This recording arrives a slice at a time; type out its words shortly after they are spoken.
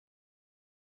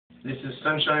This is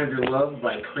Sunshine of Your Love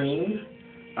by Cream.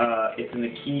 It's in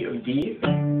the key of D.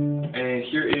 And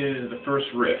here is the first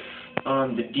riff.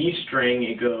 On the D string,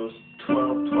 it goes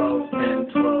 12, 12, 10,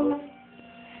 12.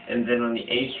 And then on the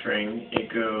A string,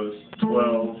 it goes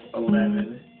 12,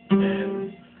 11, 10.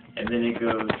 And then it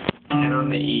goes 10 on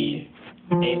the E,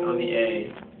 8 on the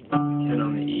A, 10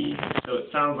 on the E. So it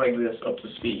sounds like this up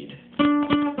to speed.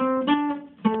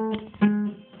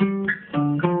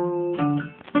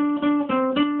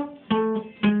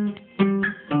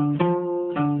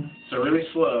 So really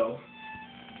slow.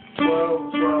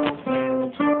 12, 12,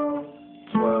 10, 12,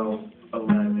 12,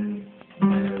 11,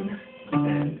 10,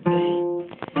 10,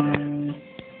 8, 10.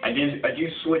 I do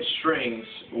switch strings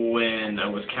when I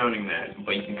was counting that,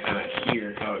 but you can kind of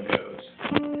hear how it goes.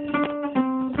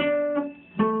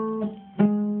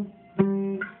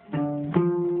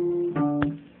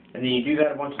 And then you do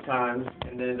that a bunch of times,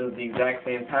 and then it does the exact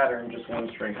same pattern, just one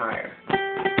string higher.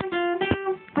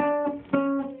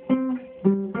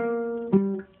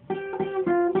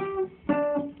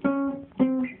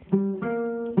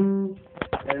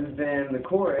 And then the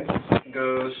chorus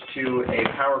goes to a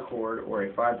power chord or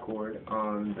a 5 chord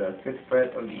on the 5th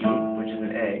fret of the E, which is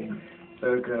an A.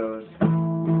 So it goes,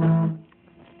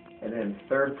 and then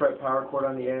 3rd fret power chord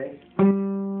on the A,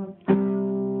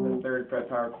 the 3rd fret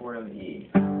power chord on the E.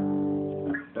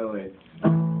 So it's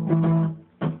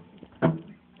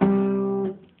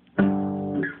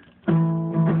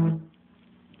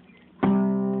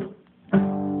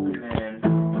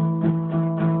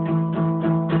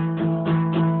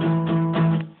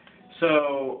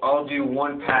So I'll do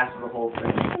one pass of the whole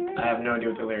thing. I have no idea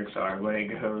what the lyrics are, but it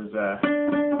goes,